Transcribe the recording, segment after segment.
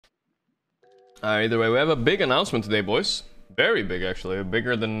Either way, we have a big announcement today, boys. Very big, actually.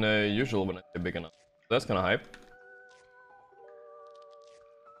 Bigger than usual when I say big announcement. That's kind of hype.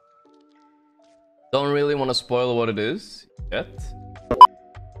 Don't really want to spoil what it is yet.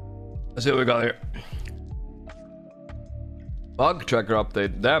 Let's see what we got here. Bug tracker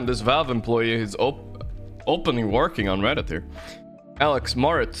update. Damn, this Valve employee is openly working on Reddit here. Alex,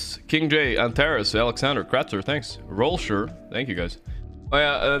 Moritz, King J, Antares, Alexander, Kratzer, thanks. Rollsure, thank you guys. Oh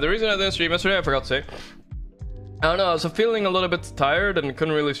yeah, the reason I didn't stream yesterday, I forgot to say. I don't know, I was feeling a little bit tired and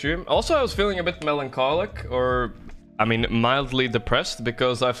couldn't really stream. Also, I was feeling a bit melancholic, or I mean, mildly depressed,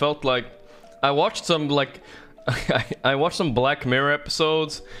 because I felt like I watched some like I watched some Black Mirror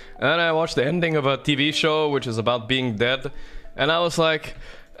episodes, and then I watched the ending of a TV show which is about being dead, and I was like,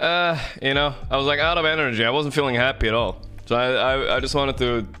 you know, I was like out of energy. I wasn't feeling happy at all. So I just wanted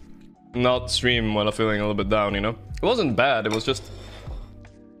to not stream when I'm feeling a little bit down, you know. It wasn't bad. It was just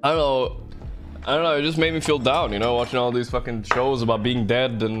I don't know. It just made me feel down, you know, watching all these fucking shows about being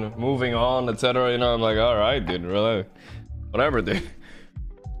dead and moving on, etc. You know, I'm like, all right, dude, really, whatever, dude.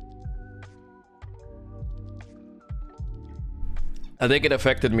 I think it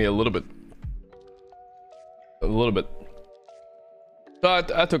affected me a little bit. So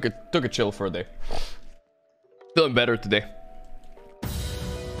I took a chill for a day. Feeling better today.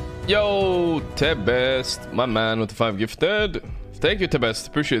 Yo, Tebest, my man with the 5 gifted. Thank you, Tebest.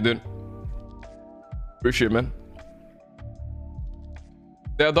 Appreciate it, dude. Appreciate it, man.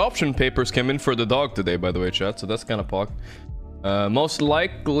 The adoption papers came in for the dog today, by the way, chat. So that's kind of pog. Most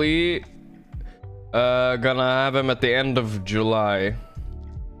likely gonna have him at the end of July,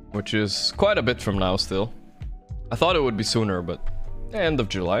 which is quite a bit from now still. I thought it would be sooner, but end of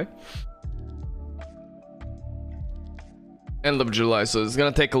July. End of July, so it's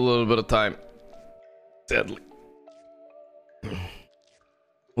gonna take a little bit of time, sadly.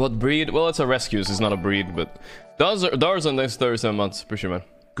 What breed? Well, it's a rescue, so it's not a breed, but Dars on next 37 months. Appreciate it, man.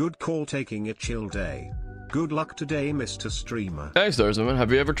 Good call, taking a chill day. Good luck today, Mr. Streamer. Thanks, Dars, man.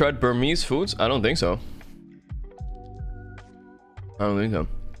 Have you ever tried Burmese foods? I don't think so.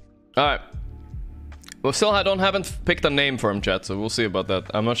 Alright. Well, still, haven't picked a name for him, chat, so we'll see about that.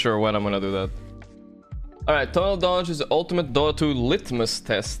 I'm not sure when I'm gonna do that. Alright, Tome of Knowledge is the ultimate Dota 2 litmus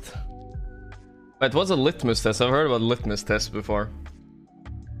test. Wait, what's a litmus test? I've heard about litmus tests before.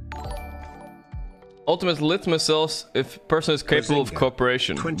 Ultimate litmus cells if person is capable of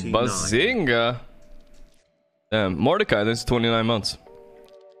cooperation. 29. Bazinga! Damn, Mordecai, this is 29 months.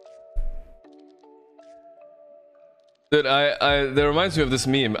 Dude, that reminds me of this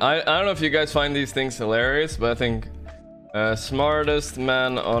meme. I don't know if you guys find these things hilarious, but I think smartest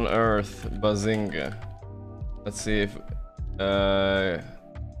man on earth, Bazinga. Let's see if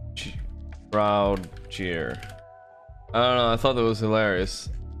proud cheer. I don't know, I thought that was hilarious.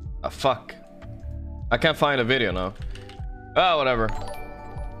 Fuck. I can't find a video now. Ah, whatever.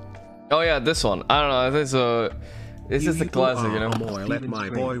 Oh yeah, this one. I don't know, this is the classic, you know. I let my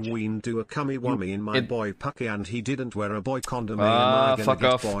boy Ween do a cummy wummy in my boy Pucky and he didn't wear a boy condom. Am I fuck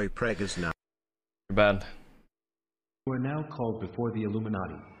gonna off. get boy preggers now? You're bad. You are now called before the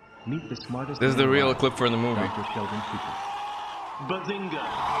Illuminati. Meet the smartest. This is the real clip for the movie. Dr. Sheldon Cooper. Bazinga!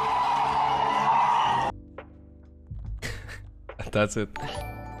 That's it.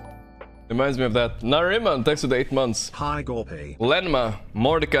 Reminds me of that. Nariman, thanks for the 8 months. Hi, Gorgc. Lenma,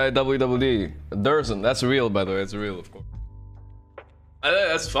 Mordecai WWD. Durson, that's real, by the way. It's real, of course.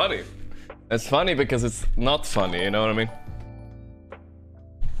 That's funny. It's funny because it's not funny, you know what I mean?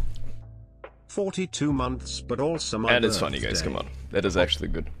 42 months, but also my And it's funny, guys. Come on. That is actually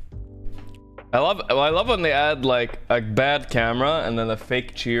good. I love when they add like a bad camera and then a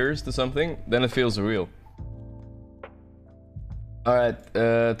fake cheers to something. Then it feels real. Alright,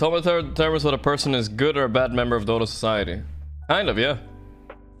 Tome determines whether a person is good or a bad member of Dota society. Kind of, yeah.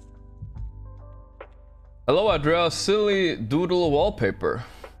 Hello, Adria. Silly Doodle Wallpaper.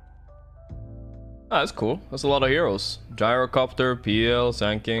 Ah, that's cool. That's a lot of heroes. Gyrocopter, PL,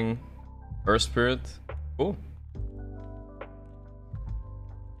 Sanking, Earth Spirit. Cool.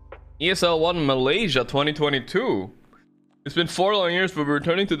 ESL One Malaysia 2022. It's been 4 long years, but we're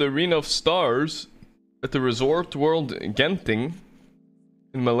returning to the Arena of Stars at the Resort World Genting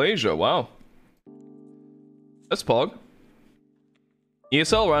in Malaysia. Wow. That's pog.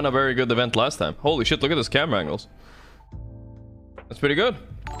 ESL ran a very good event last time. Holy shit, look at those camera angles. That's pretty good.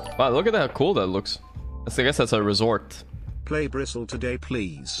 Wow, look at how cool that looks. I guess that's a resort. Play Bristle today,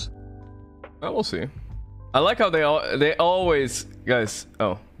 please. Well, we'll see. I like how they always, guys.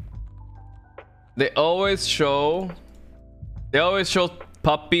 Oh, they always show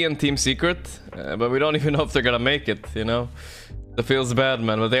Puppy and Team Secret, but we don't even know if they're gonna make it. You know, That feels bad,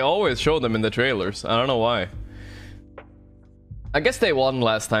 man, but they always show them in the trailers. I don't know why. I guess they won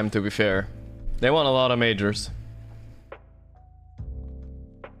last time, to be fair. They won a lot of majors.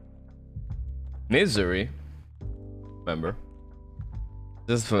 Misery? Remember?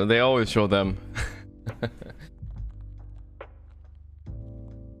 They always show them.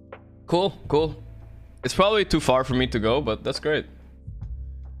 Cool, cool. It's probably too far for me to go, but that's great.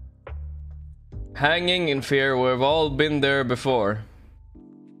 Hanging in fear, we've all been there before.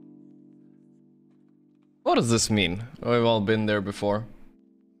 What does this mean? We've all been there before.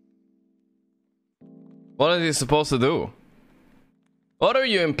 What is he supposed to do? What are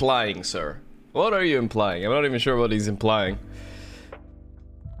you implying, sir? What are you implying? I'm not even sure what he's implying.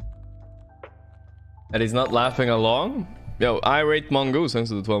 And he's not laughing along? Yo, I rate Mongoose thanks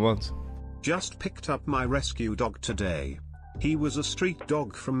to the 12 months. Just picked up my rescue dog today. He was a street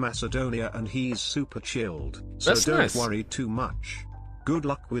dog from Macedonia and he's super chilled. So That's don't nice. worry too much. Good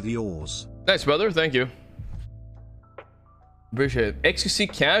luck with yours. Nice, brother. Thank you. Appreciate it.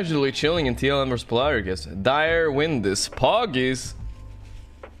 xQc casually chilling in TLM vs Polaricus. Dire win this. Poggies.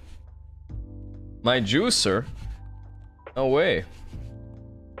 My juicer. No way.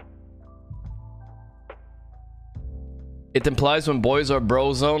 It implies when boys are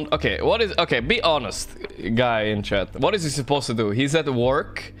bro zoned. Okay, what is... Okay, be honest, guy in chat. What is he supposed to do? He's at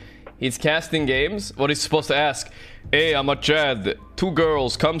work. He's casting games. What is he supposed to ask? Hey, I'm a Chad. 2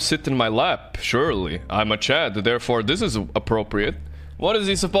 girls, come sit in my lap. Surely, I'm a Chad. Therefore, this is appropriate. What is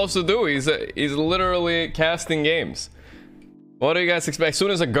he supposed to do? He's literally casting games. What do you guys expect? As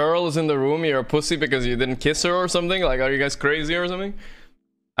soon as a girl is in the room, you're a pussy because you didn't kiss her or something? Like, are you guys crazy or something?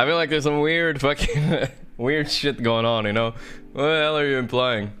 I feel like there's some weird fucking... weird shit going on, you know? What the hell are you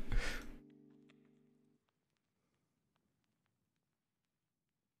implying?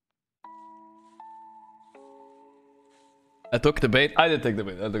 I took the bait. I did take the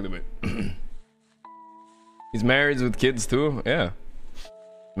bait. I took the bait. He's married with kids too? Yeah.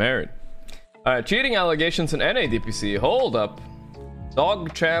 Married. Alright, cheating allegations in NA DPC. Hold up.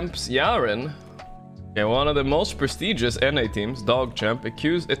 Dog Champs Yaren. Okay, one of the most prestigious NA teams, Dog Champ,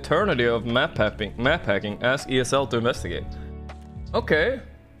 accused Eternity of map hacking, asked ESL to investigate. Okay.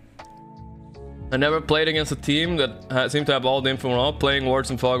 I never played against a team that seemed to have all the info on all, playing wards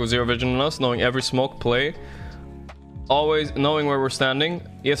and fog with zero vision on us, knowing every smoke play, always knowing where we're standing.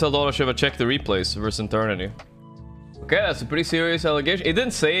 ESL Dota should have checked the replays versus Eternity. Okay, that's a pretty serious allegation. It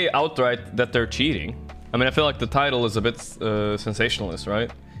didn't say outright that they're cheating. I mean, I feel like the title is a bit sensationalist,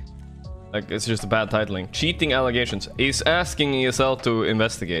 right? Like, it's just a bad titling. Cheating allegations. He's asking ESL to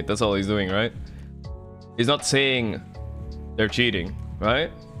investigate. That's all he's doing, right? He's not saying they're cheating, right?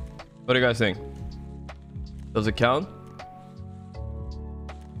 What do you guys think? Does it count?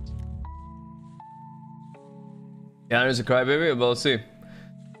 Yeah, there's a crybaby, but let's see.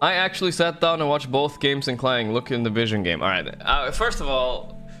 I actually sat down and watched both games in Clang. Look in the Vision game. Alright, first of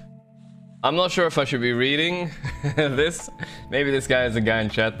all, I'm not sure if I should be reading this. Maybe this guy is a guy in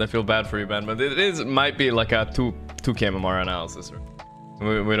chat. I feel bad for you, man. But it might be like a 2K MMR analysis.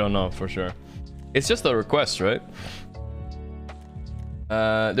 We don't know for sure. It's just a request, right?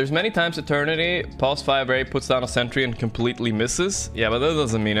 There's many times Eternity, pause 5A, puts down a sentry and completely misses. Yeah, but that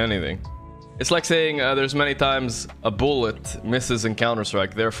doesn't mean anything. It's like saying there's many times a bullet misses in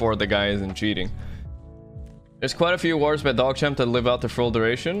Counter-Strike, therefore the guy isn't cheating. There's quite a few wars by Dog Champ that live out their full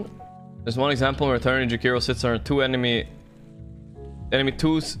duration. There's one example where Eternity Jakiro sits on 2 enemy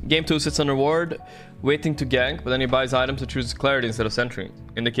 2's game 2 sits on a ward, waiting to gank, but then he buys items and chooses clarity instead of sentry,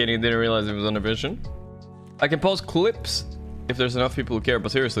 indicating he didn't realize it was under vision. I can post clips if there's enough people who care,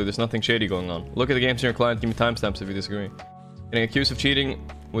 but seriously, there's nothing shady going on. Look at the games in your client, give me timestamps if you disagree. Getting accused of cheating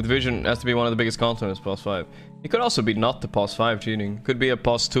with vision has to be one of the biggest content in pause 5. It could also be not the pause 5 cheating. Could be a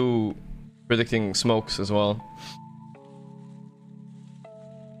pause 2 predicting smokes as well.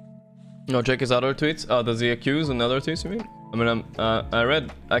 No, check his other tweets. Oh, does he accuse in other tweets, you mean? I mean,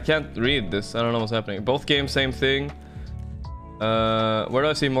 I can't read this. I don't know what's happening. Both games, same thing. Where do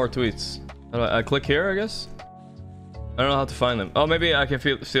I see more tweets? I click here, I guess? I don't know how to find them. Oh, maybe I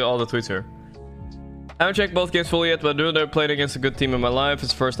can see all the tweets here. I haven't checked both games fully yet, but I do. They're playing against a good team in my life.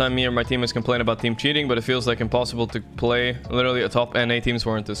 It's the first time me or my team has complained about team cheating, but it feels like impossible to play. Literally, a top NA teams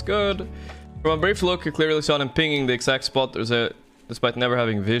weren't this good. From a brief look, I clearly saw them pinging the exact spot. Despite never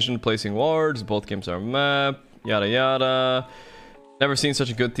having vision, placing wards. Both games are map. Yada yada. Never seen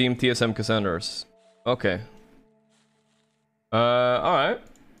such a good team. TSM Cassandras. Okay. Alright.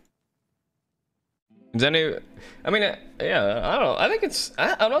 Is any... I mean, yeah, I don't know. I think it's...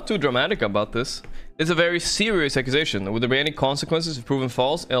 I'm not too dramatic about this. It's a very serious accusation. Would there be any consequences if proven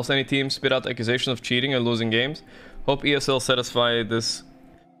false? Else any team spit out accusations of cheating and losing games? Hope ESL satisfy this.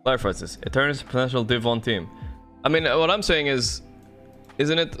 Clarifies this. Eternus potential Div 1 team. I mean, what I'm saying is,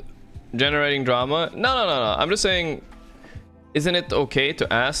 isn't it generating drama? No. I'm just saying, isn't it okay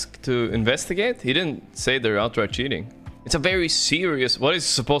to ask to investigate? He didn't say they're outright cheating. It's a very serious... What is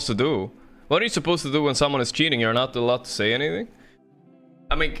he supposed to do? What are you supposed to do when someone is cheating? You're not allowed to say anything?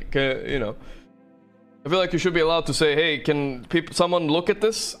 I mean, you know... I feel like you should be allowed to say, hey, can someone look at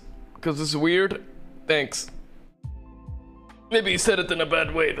this? Because this is weird. Thanks. Maybe he said it in a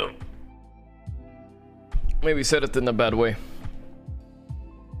bad way, though. Maybe he said it in a bad way.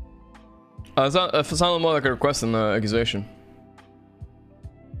 It sounded more like a request than an accusation.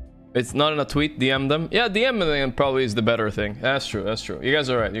 It's not in a tweet, DM them. Yeah, DMing them probably is the better thing. That's true, that's true. You guys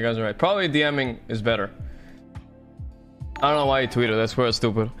are right, Probably DMing is better. I don't know why he tweeted, that's quite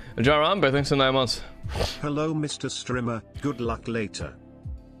stupid. John Rambe, thanks for 9 months. Hello, Mr. Streamer. Good luck later.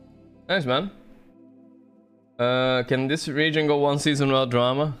 Thanks, man. Can this region go one season without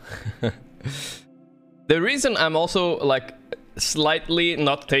drama? The reason I'm also, like, slightly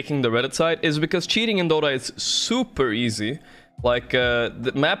not taking the Reddit side is because cheating in Dota is super easy. Like,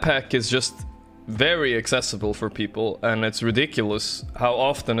 the map hack is just very accessible for people, and it's ridiculous how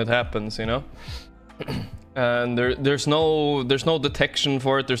often it happens, you know? And there's no detection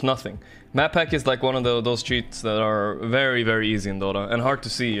for it, there's nothing. Map hack is like one of those cheats that are very, very easy in Dota, and hard to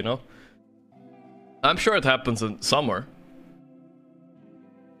see, you know? I'm sure it happens somewhere.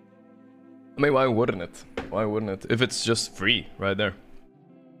 I mean, why wouldn't it? Why wouldn't it? If it's just free, right there.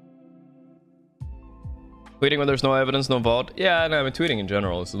 Tweeting when there's no evidence, no VOD. Yeah, no, I mean, tweeting in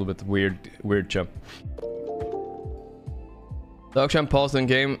general is a little bit weird jump. Dogchamp paused in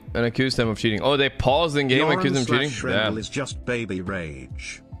game and accused them of cheating. Oh, they paused in game and accused them of cheating? Yeah. Is just baby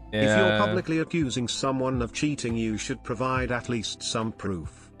rage. Yeah. If you're publicly accusing someone of cheating, you should provide at least some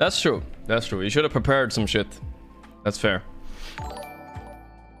proof. That's true. That's true. You should have prepared some shit. That's fair.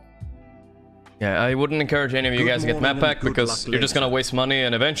 Yeah, I wouldn't encourage any of you guys to get map pack because you're just gonna waste money,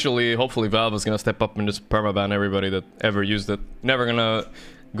 and eventually, hopefully, Valve is gonna step up and just permaban everybody that ever used it. Never gonna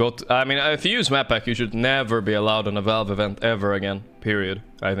go to... I mean, if you use map pack, you should never be allowed on a Valve event ever again. Period,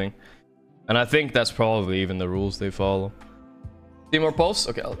 I think. And I think that's probably even the rules they follow. See more posts?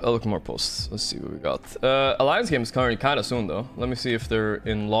 Okay, I'll look more posts. Let's see what we got. Alliance game is currently kind of soon, though. Let me see if they're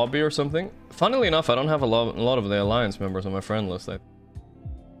in lobby or something. Funnily enough, I don't have a lot of the Alliance members on my friend list. I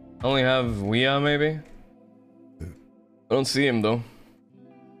only have Wea, maybe? I don't see him, though.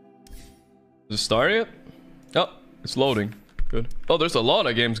 Does it start yet? Oh, it's loading. Good. Oh, there's a lot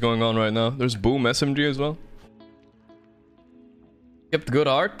of games going on right now. There's Boom SMG as well. Kept good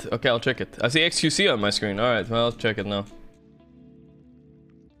art? Okay, I'll check it. I see xQc on my screen. Alright, well, I'll check it now.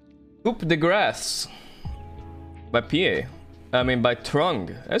 Coup De Grace by PA. I mean, by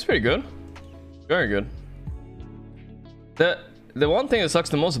Trung. That's pretty good. Very good. The one thing that sucks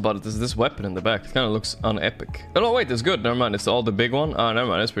the most about it is this weapon in the back. It kind of looks unepic. Oh, no, wait, it's good. Never mind. It's all the big one. Oh, never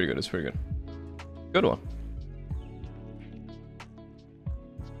mind. It's pretty good. It's pretty good. Good one.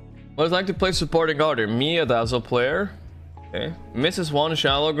 What is it like to play supporting order? Me, a Dazzle player. Okay. Mrs. One,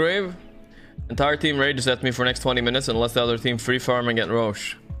 Shallow Grave. Entire team rages at me for next 20 minutes unless the other team free farm and get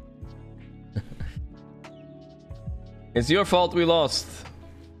Roche. It's your fault we lost.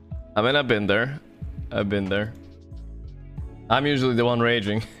 I mean, I've been there. I've been there. I'm usually the one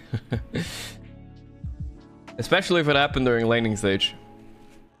raging. Especially if it happened during laning stage.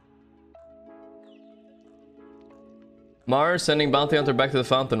 Mars sending Bounty Hunter back to the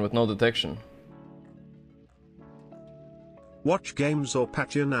fountain with no detection. Watch games or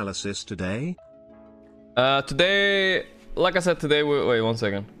patch analysis today? Today... Like I said, today... Wait, 1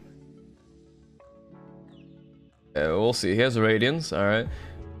 second. We'll see. He has Radiance. Alright.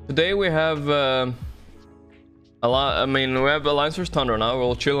 Today we have... a lot. I mean, we have Alliance vs Thunder now.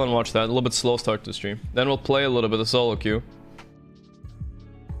 We'll chill and watch that. A little bit slow start to stream. Then we'll play a little bit of solo queue.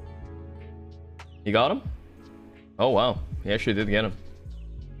 You got him? Oh wow, he actually did get him.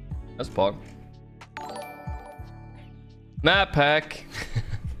 That's Pog. Map pack.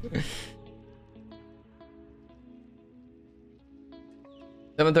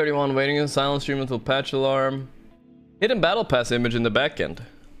 7:31 waiting in silent stream until patch alarm. Hidden battle pass image in the back end.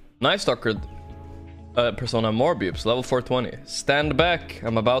 Nice stalker. Persona Morbius, level 420. Stand back,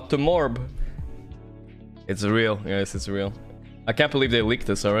 I'm about to morb. It's real, yes, it's real. I can't believe they leaked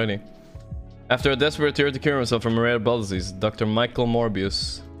this already. After a desperate attempt to cure himself from a rare blood disease, Dr. Michael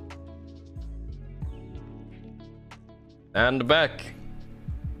Morbius. And back.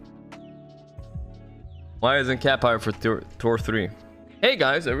 Why isn't Cap higher for Tour 3? Hey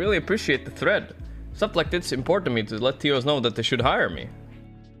guys, I really appreciate the thread. Stuff like this is important to me to let TOs know that they should hire me.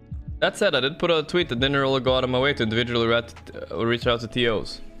 That said, I did put a tweet that didn't really go out of my way to individually reach out to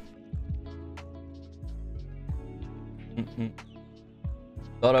TOs.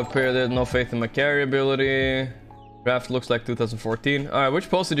 Thought up here, there's no faith in my carry ability. Draft looks like 2014. Alright, which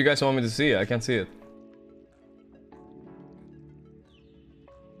post did you guys want me to see? I can't see it.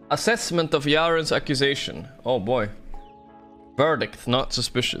 Assessment of Yaren's accusation. Oh boy. Verdict, not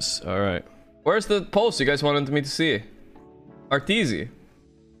suspicious. Alright. Where's the post you guys wanted me to see? Arteezy.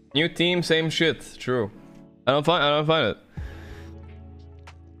 New team, same shit. True. I don't find it.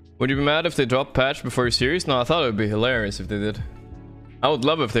 Would you be mad if they dropped patch before your series? No, I thought it would be hilarious if they did. I would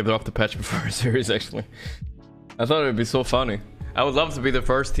love if they dropped the patch before a series, actually. I thought it would be so funny. I would love to be the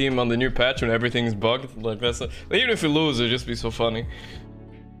first team on the new patch when everything's bugged. Like that's even if we lose, it'd just be so funny.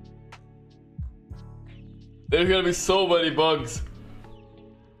 There's gonna be so many bugs.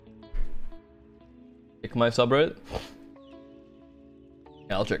 Check my subreddit.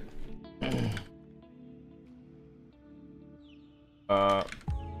 Yeah, I'll check.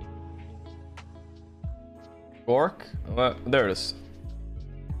 Gorgc? There it is.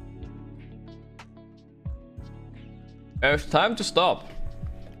 It's time to stop.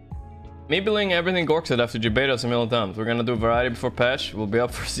 Me belaying everything Gorgc said after debate us a million times. We're gonna do variety before patch. We'll be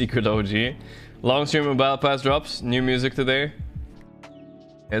up for secret OG. Long stream of battle pass drops. New music today.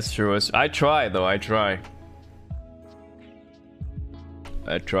 It's true. I try though. I try.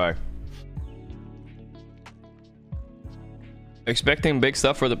 Expecting big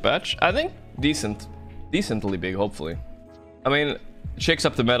stuff for the patch? I think decently big, hopefully. I mean, it shakes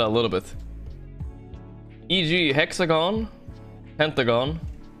up the meta a little bit. E.g. Hexagon, Pentagon,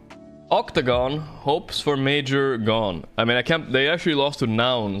 Octagon, hopes for major gone. I mean, I can't. They actually lost to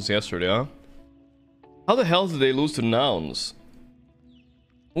Nouns yesterday, huh? How the hell did they lose to Nouns?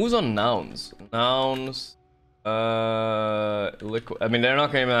 Who's on Nouns? Nouns. I mean, they're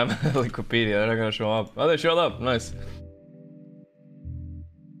not gonna even have Wikipedia. They're not gonna show up. Oh, they showed up. Nice.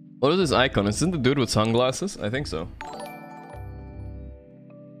 What is this icon? Isn't the dude with sunglasses? I think so.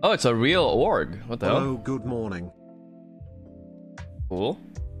 Oh, it's a real org. What the hell? Hello, good morning. Cool.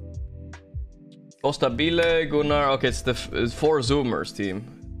 Costabile, Gunnar. Okay, it's four Zoomers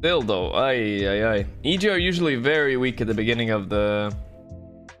team. Still though, aye. EG are usually very weak at the beginning of the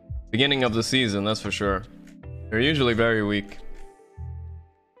season, that's for sure. They're usually very weak.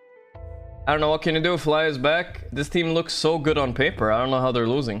 I don't know, what can you do? Fly is back. This team looks so good on paper. I don't know how they're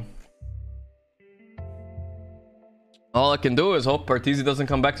losing. All I can do is hope Arteezy doesn't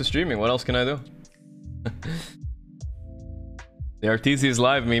come back to streaming. What else can I do? The Arteezy's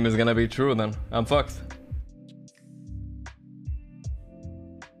live meme is gonna be true then. I'm fucked.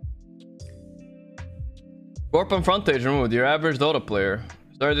 Corp on frontage removed. Your average Dota player.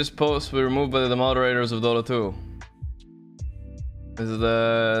 Start this post will be removed by the moderators of Dota 2. This is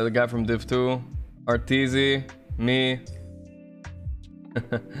the guy from Div 2. Arteezy. Me.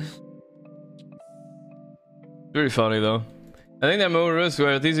 Pretty funny though. I think that move is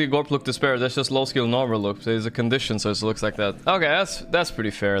where Arteezy Gorp look despair. That's just low skill normal look. There's a condition so it looks like that. Okay, that's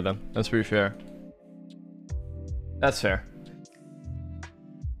pretty fair then. That's pretty fair. That's fair.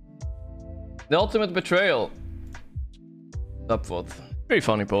 The ultimate betrayal. Upvote. Pretty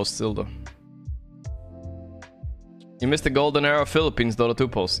funny post still though. You missed the golden era Philippines Dota 2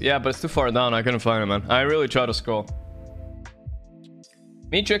 post. Yeah, but it's too far down. I couldn't find it, man. I really try to scroll.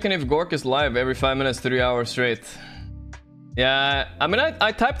 Me checking if Gorgc is live every 5 minutes, 3 hours straight. Yeah, I mean,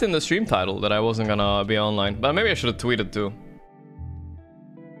 I typed in the stream title that I wasn't gonna be online, but maybe I should have tweeted too.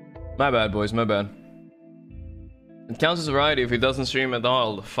 My bad, boys, my bad. It counts as variety if he doesn't stream at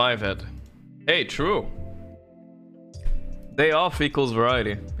all. 5-head. Hey, true. Day off equals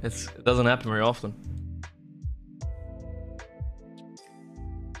variety. It doesn't happen very often.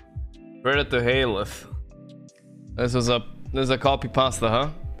 Credit to Haleth. This is a copy pasta, huh?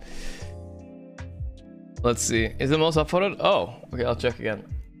 Let's see. Is it most upvoted? Oh, okay, I'll check again.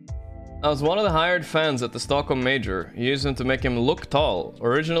 I was one of the hired fans at the Stockholm Major. He used him to make him look tall.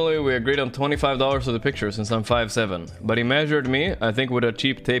 Originally, we agreed on $25 for the picture since I'm 5'7". But he measured me, I think with a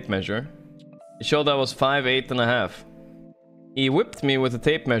cheap tape measure. It showed I was 5'8.5". He whipped me with a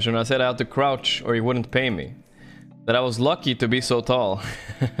tape measure and I said I had to crouch or he wouldn't pay me. That I was lucky to be so tall.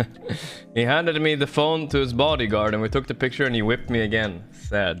 He handed me the phone to his bodyguard and we took the picture and he whipped me again.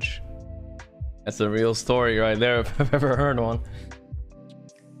 Sadge. That's a real story right there if I've ever heard one.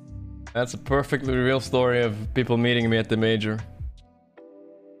 That's a perfectly real story of people meeting me at the major.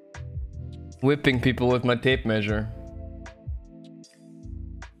 Whipping people with my tape measure.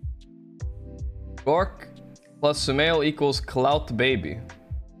 Gorgc plus Sumail equals clout baby.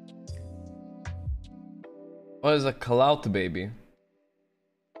 What is a clout baby?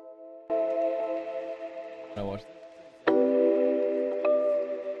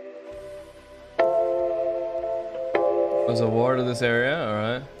 Was awarded this area,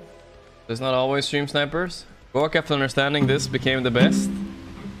 alright. There's not always stream snipers. Gorgc, after understanding this, became the best.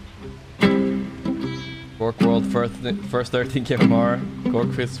 Gorgc World first 13 KMR.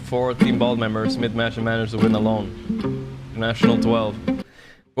 Gorgc fits 4 team bald members mid-match and managed to win alone. National 12.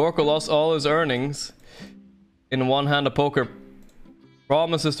 Gorgc lost all his earnings in one hand of poker.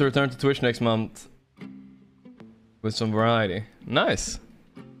 Promises to return to Twitch next month with some variety. Nice.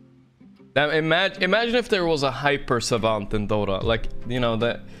 Damn, imagine if there was a hyper savant in Dota, like, you know,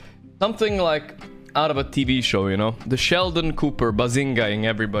 that something like out of a TV show, you know, the Sheldon Cooper bazingaing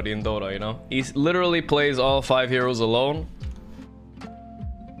everybody in Dota, you know. He literally plays all 5 heroes alone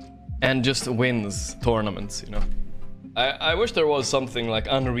and just wins tournaments, you know. I wish there was something like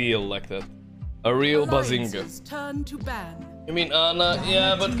Unreal like that, a real bazinga. Turn to ban. I mean, Ana,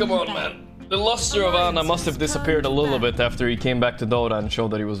 yeah, but come on, man. The luster of Ana must have disappeared a little bit after he came back to Dota and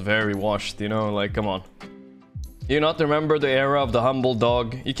showed that he was very washed, you know? Like, come on. You not remember the era of the humble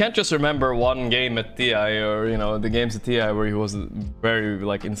dog? You can't just remember one game at TI or, you know, the games at TI where he was very,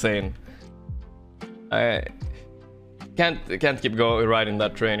 like, insane. I can't keep going riding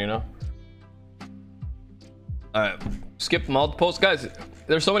that train, you know? Alright, skip mod posts. Guys,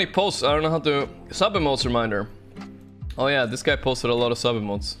 there's so many posts, I don't know how to... Sub emotes reminder. Oh yeah, this guy posted a lot of sub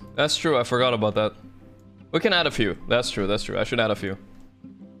emotes. That's true, I forgot about that. We can add a few. That's true, that's true. I should add a few.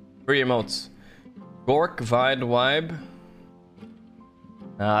 3 emotes. Gorgc, Vibe.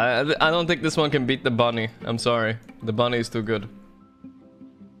 I don't think this one can beat the bunny. I'm sorry. The bunny is too good.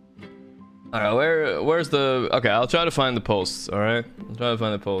 Alright, where's the... Okay, I'll try to find the posts, alright? I'll try to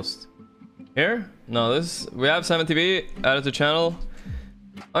find the post. Here? No, this... We have 7TV added to channel.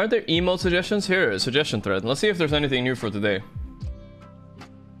 Aren't there emote suggestions? Here, suggestion thread. Let's see if there's anything new for today.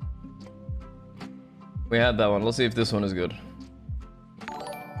 We had that one. Let's see if this one is good.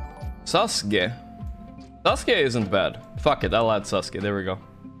 Sasuke. Sasuke isn't bad. Fuck it, I'll add Sasuke. There we go.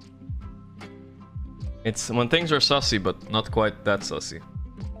 It's when things are sussy, but not quite that sussy.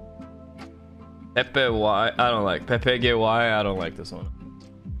 Pepe Y. I don't like. Pepe Y. I don't like this one.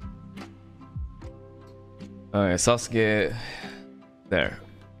 Alright, Sasuke. There.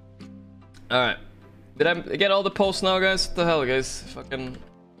 Alright. Did I get all the posts now, guys? What the hell, guys? Fucking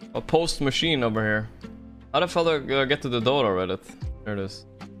a post machine over here. How the fuck do I get to the Dota Reddit? There it is.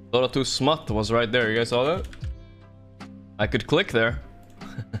 Dota 2 Smut was right there. You guys saw that? I could click there.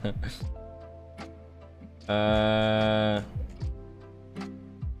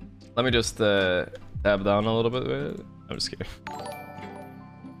 Let me just tab down a little bit. I'm just kidding.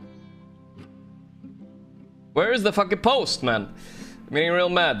 Where is the fucking post, man? I'm getting real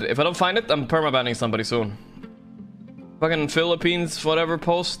mad. If I don't find it, I'm permabanning somebody soon. Fucking Philippines, whatever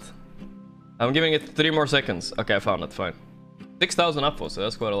post. I'm giving it 3 more seconds. Okay, I found it. Fine. 6,000 upvotes, so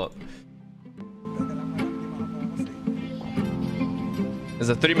that's quite a lot. It's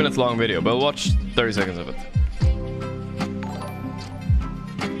a 3 minutes long video, but watch 30 seconds of it.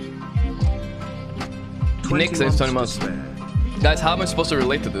 Nick saves 20 months. Guys, how am I supposed to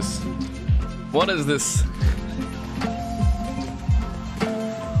relate to this? What is this?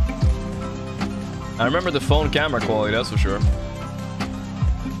 I remember the phone camera quality, that's for sure.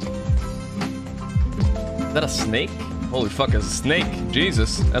 Is that a snake? Holy fuck, it's a snake.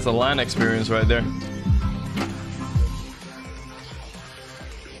 Jesus, that's a LAN experience right there.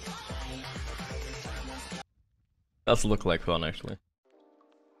 Does look like fun, actually.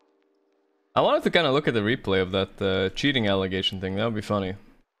 I wanted to kind of look at the replay of that cheating allegation thing. That would be funny.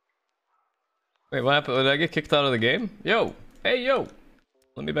 Wait, what happened? Did I get kicked out of the game? Yo! Hey, yo!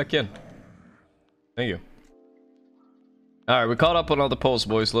 Let me back in. Thank you. Alright, we caught up on all the posts,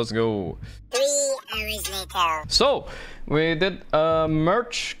 boys. Let's go. 3 hours later. So, we did a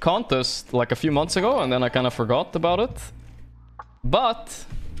merch contest like a few months ago, and then I kind of forgot about it. But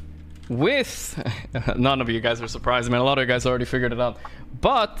with... None of you guys are surprised, man. A lot of you guys already figured it out.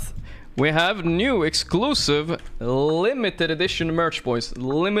 But we have new exclusive limited edition merch, boys.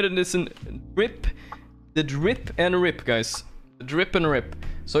 Limited edition drip. The drip and rip, guys. The drip and rip.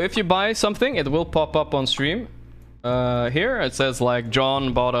 So if you buy something, it will pop up on stream. Here it says like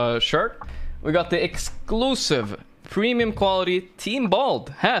John bought a shirt. We got the exclusive premium quality Team Bald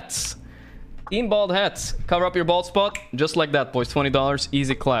hats. Team Bald hats. Cover up your bald spot just like that, boys. $20,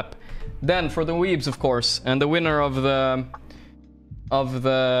 easy clap. Then for the weebs, of course, and the winner of the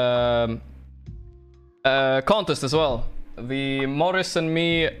contest as well, the Morris and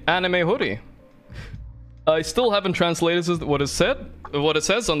Me anime hoodie. I still haven't translated what it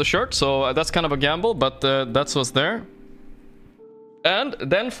says on the shirt, so that's kind of a gamble, but that's what's there. And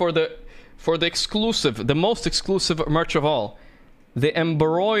then for the exclusive, the most exclusive merch of all, the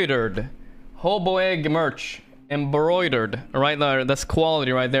embroidered hobo egg merch embroidered right there. That's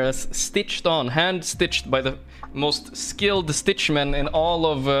quality right there. That's stitched on, hand stitched by the most skilled stitchmen in all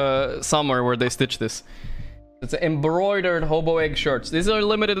of summer where they stitch this. It's embroidered hobo egg shirts. These are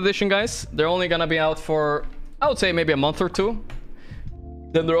limited edition, guys. They're only gonna be out for, I would say, maybe a month or two.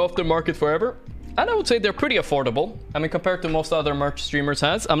 Then they're off the market forever. And I would say they're pretty affordable. I mean, compared to most other merch streamers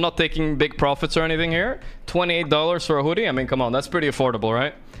has. I'm not taking big profits or anything here. $28 for a hoodie. I mean, come on, that's pretty affordable,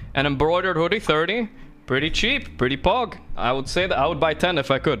 right? An embroidered hoodie, 30. Pretty cheap, pretty pog. I would say that I would buy 10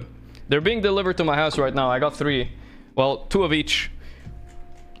 if I could. They're being delivered to my house right now. I got 3. Well, 2 of each.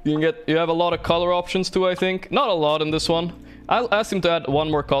 You have a lot of color options too, I think. Not a lot in this one. I'll ask him to add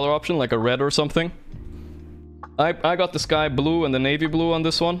one more color option, like a red or something. I got the sky blue and the navy blue on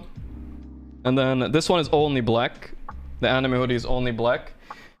this one. And then this one is only black. The anime hoodie is only black.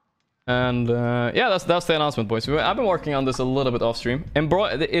 And yeah, that's the announcement, boys. I've been working on this a little bit off stream.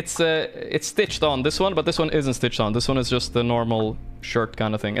 It's stitched on this one, but this one isn't stitched on. This one is just the normal shirt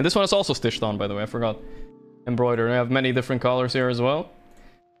kind of thing. And this one is also stitched on, by the way. I forgot. Embroidered. I have many different colors here as well.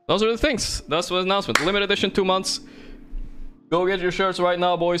 Those are the things. That's the announcement. Limited edition, 2 months. Go get your shirts right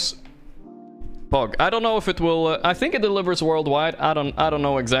now, boys. Pog. I don't know if it will. I think it delivers worldwide. I don't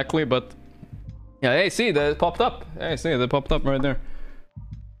know exactly, but yeah. Hey, see, they popped up. Hey, see, they popped up right there.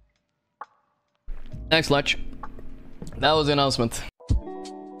 Thanks, Lech. That was the announcement.